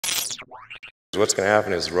What's going to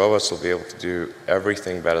happen is robots will be able to do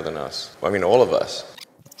everything better than us. I mean, all of us.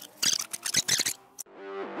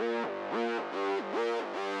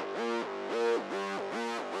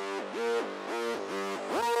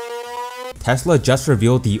 Tesla just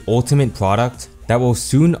revealed the ultimate product that will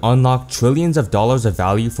soon unlock trillions of dollars of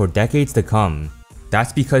value for decades to come.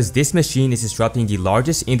 That's because this machine is disrupting the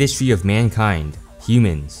largest industry of mankind,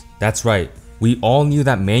 humans. That's right, we all knew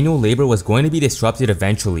that manual labor was going to be disrupted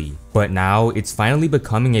eventually, but now it's finally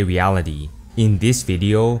becoming a reality. In this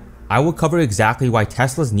video, I will cover exactly why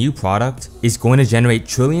Tesla's new product is going to generate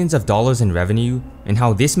trillions of dollars in revenue and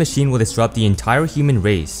how this machine will disrupt the entire human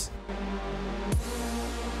race.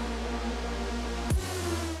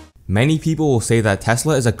 Many people will say that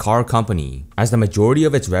Tesla is a car company, as the majority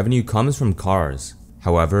of its revenue comes from cars.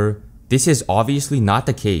 However, this is obviously not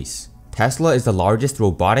the case. Tesla is the largest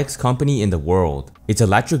robotics company in the world. Its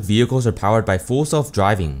electric vehicles are powered by full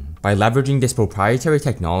self-driving. By leveraging this proprietary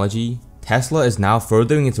technology, Tesla is now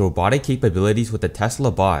furthering its robotic capabilities with the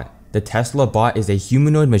Tesla Bot. The Tesla Bot is a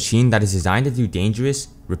humanoid machine that is designed to do dangerous,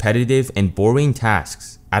 repetitive, and boring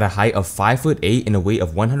tasks. At a height of 5'8" and a weight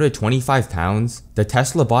of 125 pounds, the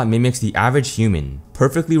Tesla Bot mimics the average human,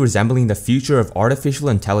 perfectly resembling the future of artificial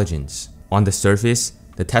intelligence. On the surface,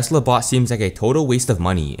 the Tesla Bot seems like a total waste of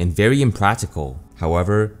money and very impractical.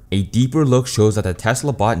 However, a deeper look shows that the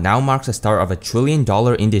Tesla Bot now marks the start of a $1 trillion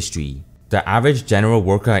industry. The average general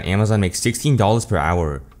worker at Amazon makes $16 per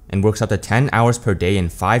hour and works up to 10 hours per day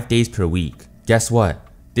and 5 days per week. Guess what?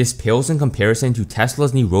 This pales in comparison to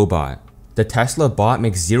Tesla's new robot. The Tesla Bot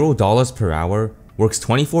makes $0 per hour, works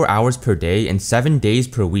 24 hours per day and 7 days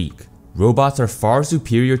per week. Robots are far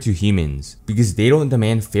superior to humans because they don't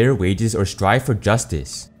demand fair wages or strive for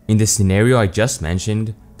justice. In the scenario I just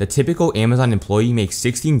mentioned, the typical Amazon employee makes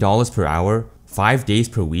 $16 per hour, 5 days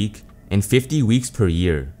per week, and 50 weeks per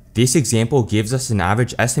year. This example gives us an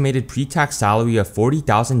average estimated pre-tax salary of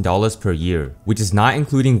 $40,000 per year, which is not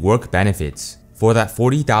including work benefits. For that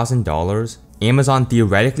 $40,000, Amazon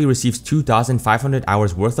theoretically receives 2,500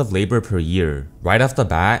 hours worth of labor per year. Right off the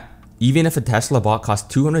bat, even if a Tesla Bot cost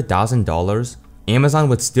 $200,000, Amazon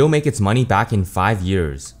would still make its money back in 5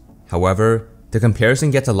 years. However, the comparison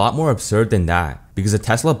gets a lot more absurd than that, because a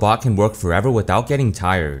Tesla Bot can work forever without getting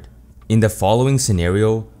tired. In the following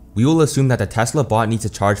scenario, we will assume that the Tesla Bot needs to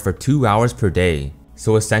charge for 2 hours per day.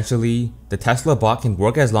 So essentially, the Tesla Bot can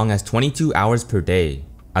work as long as 22 hours per day.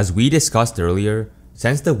 As we discussed earlier,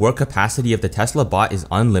 since the work capacity of the Tesla Bot is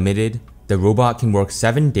unlimited, the robot can work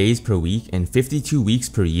 7 days per week and 52 weeks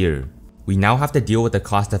per year. We now have to deal with the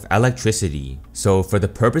cost of electricity. So for the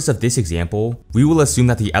purpose of this example, we will assume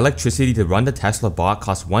that the electricity to run the Tesla Bot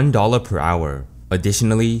costs $1 per hour.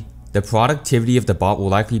 Additionally, the productivity of the bot will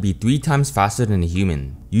likely be 3 times faster than a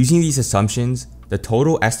human. Using these assumptions, the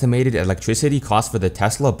total estimated electricity cost for the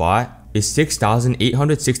Tesla Bot is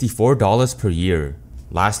 $6,864 per year.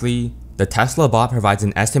 Lastly, the Tesla Bot provides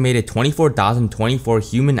an estimated 24,024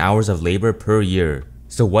 human hours of labor per year.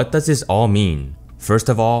 So what does this all mean? First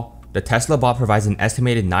of all, the Tesla Bot provides an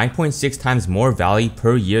estimated 9.6 times more value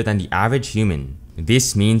per year than the average human.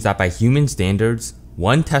 This means that by human standards,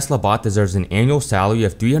 one Tesla Bot deserves an annual salary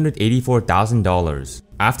of $384,000.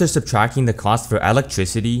 After subtracting the cost for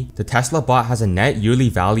electricity, the Tesla Bot has a net yearly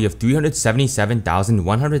value of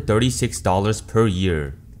 $377,136 per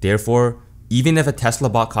year. Therefore, even if a Tesla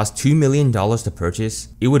Bot costs $2 million to purchase,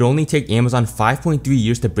 it would only take Amazon 5.3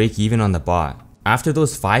 years to break even on the bot. After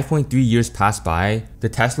those 5.3 years pass by, the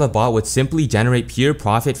Tesla Bot would simply generate pure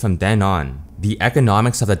profit from then on. The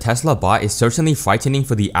economics of the Tesla Bot is certainly frightening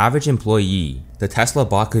for the average employee. The Tesla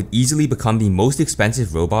Bot could easily become the most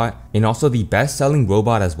expensive robot and also the best-selling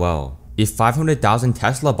robot as well. If 500,000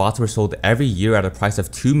 Tesla Bots were sold every year at a price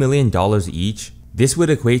of $2 million each, this would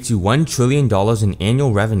equate to $1 trillion in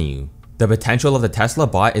annual revenue. The potential of the Tesla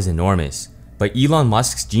Bot is enormous, but Elon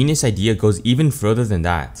Musk's genius idea goes even further than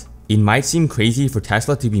that. It might seem crazy for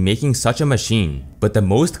Tesla to be making such a machine, but the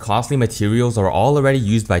most costly materials are all already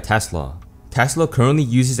used by Tesla. Tesla currently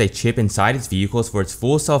uses a chip inside its vehicles for its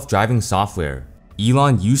full self-driving software.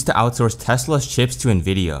 Elon used to outsource Tesla's chips to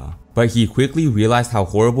Nvidia, but he quickly realized how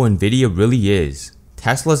horrible Nvidia really is.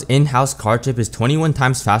 Tesla's in-house car chip is 21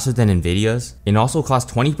 times faster than Nvidia's and also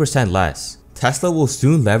costs 20% less. Tesla will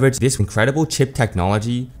soon leverage this incredible chip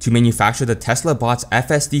technology to manufacture the Tesla Bot's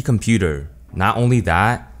FSD computer. Not only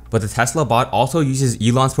that, but the Tesla Bot also uses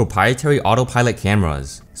Elon's proprietary autopilot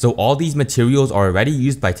cameras, so all these materials are already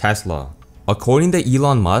used by Tesla. According to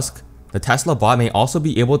Elon Musk, the Tesla Bot may also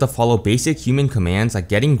be able to follow basic human commands like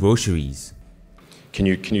getting groceries. Can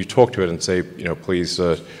you talk to it and say, please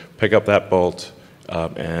pick up that bolt,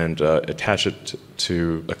 and attach it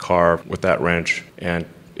to a car with that wrench, and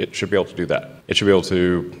it should be able to do that. It should be able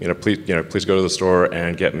to, please go to the store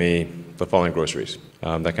and get me the following groceries,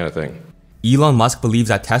 that kind of thing. Elon Musk believes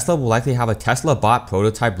that Tesla will likely have a Tesla bot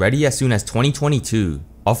prototype ready as soon as 2022.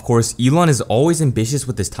 Of course, Elon is always ambitious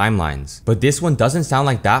with his timelines, but this one doesn't sound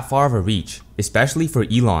like that far of a reach, especially for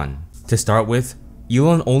Elon. To start with,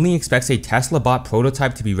 Elon only expects a Tesla bot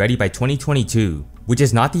prototype to be ready by 2022, which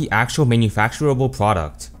is not the actual manufacturable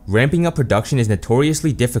product. Ramping up production is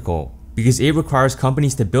notoriously difficult, because it requires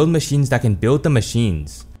companies to build machines that can build the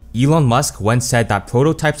machines. Elon Musk once said that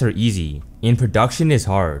prototypes are easy, and production is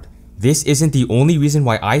hard. This isn't the only reason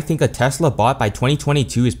why I think a Tesla bot by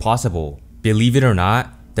 2022 is possible. Believe it or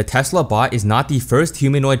not, the Tesla bot is not the first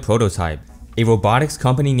humanoid prototype. A robotics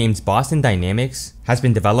company named Boston Dynamics has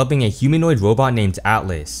been developing a humanoid robot named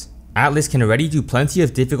Atlas. Atlas can already do plenty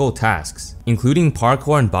of difficult tasks, including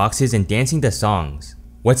parkour in boxes and dancing to songs.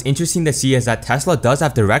 What's interesting to see is that Tesla does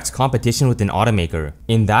have direct competition with an automaker,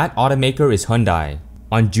 and that automaker is Hyundai.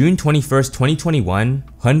 On June 21st, 2021,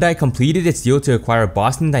 Hyundai completed its deal to acquire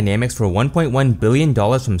Boston Dynamics for $1.1 billion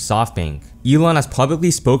from SoftBank. Elon has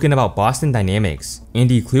publicly spoken about Boston Dynamics,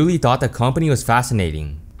 and he clearly thought the company was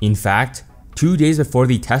fascinating. In fact, 2 days before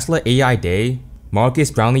the Tesla AI Day,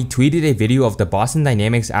 Marcus Brownlee tweeted a video of the Boston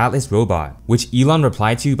Dynamics Atlas robot, which Elon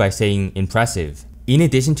replied to by saying, "Impressive." In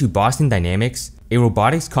addition to Boston Dynamics, a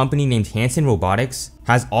robotics company named Hanson Robotics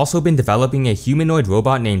has also been developing a humanoid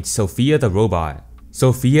robot named Sophia the Robot.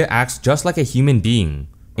 Sophia acts just like a human being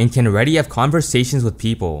and can already have conversations with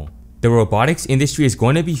people. The robotics industry is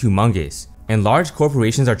going to be humongous, and large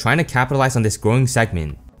corporations are trying to capitalize on this growing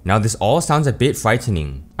segment. Now this all sounds a bit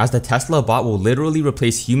frightening, as the Tesla bot will literally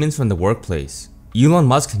replace humans from the workplace. Elon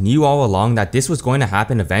Musk knew all along that this was going to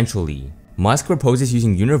happen eventually. Musk proposes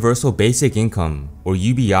using Universal Basic Income, or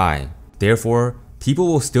UBI. Therefore, people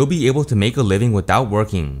will still be able to make a living without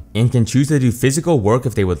working, and can choose to do physical work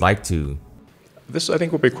if they would like to. This, I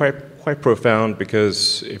think, will be quite profound,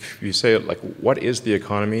 because if you say, like, what is the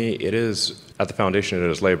economy? It is, at the foundation,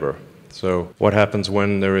 it is labor. So what happens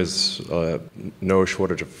when there is no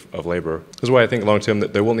shortage of labor? This is why I think long term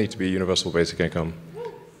that there will need to be universal basic income.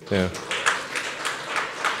 Yeah.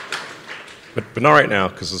 But not right now,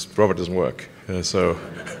 because this robot doesn't work. So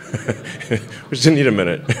we just need a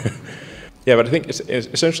minute. Yeah, but I think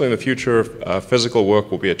essentially in the future, physical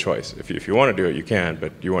work will be a choice. If you want to do it, you can,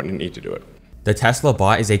 but you won't need to do it. The Tesla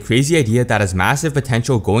bot is a crazy idea that has massive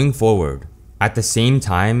potential going forward. At the same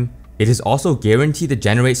time, it is also guaranteed to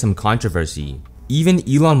generate some controversy. Even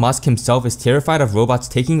Elon Musk himself is terrified of robots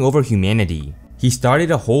taking over humanity. He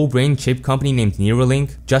started a whole brain chip company named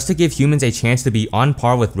Neuralink just to give humans a chance to be on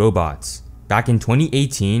par with robots. Back in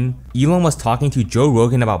 2018, Elon was talking to Joe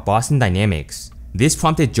Rogan about Boston Dynamics. This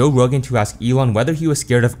prompted Joe Rogan to ask Elon whether he was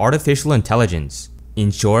scared of artificial intelligence.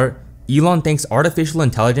 In short, Elon thinks artificial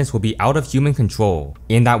intelligence will be out of human control,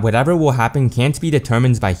 and that whatever will happen can't be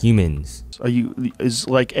determined by humans. Is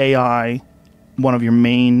like AI one of your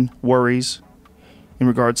main worries in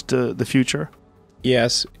regards to the future?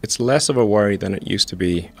 Yes, it's less of a worry than it used to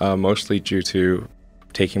be, mostly due to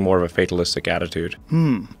taking more of a fatalistic attitude.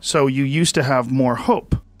 So you used to have more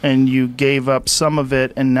hope, and you gave up some of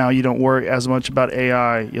it, and now you don't worry as much about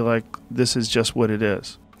AI. You're like, this is just what it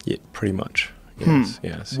is. Yeah, pretty much. Yes,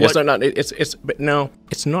 yes. But no,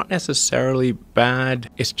 it's not necessarily bad.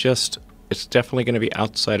 It's definitely going to be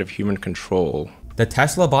outside of human control. The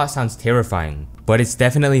Tesla bot sounds terrifying, but it's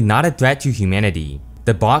definitely not a threat to humanity.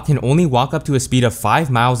 The bot can only walk up to a speed of 5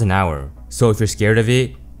 miles an hour, so if you're scared of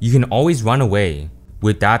it, you can always run away.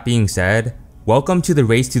 With that being said, welcome to the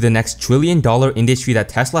race to the next $1 trillion industry that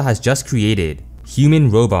Tesla has just created: human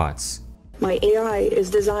robots. My AI is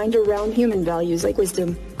designed around human values like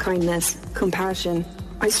wisdom, kindness, compassion.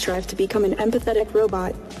 I strive to become an empathetic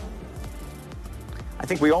robot. I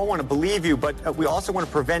think we all want to believe you, but we also want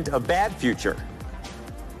to prevent a bad future.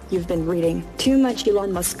 You've been reading too much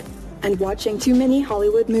Elon Musk and watching too many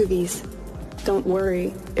Hollywood movies. Don't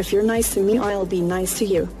worry, if you're nice to me, I'll be nice to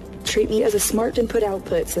you. Treat me as a smart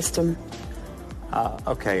input-output system.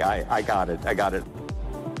 Okay, I got it.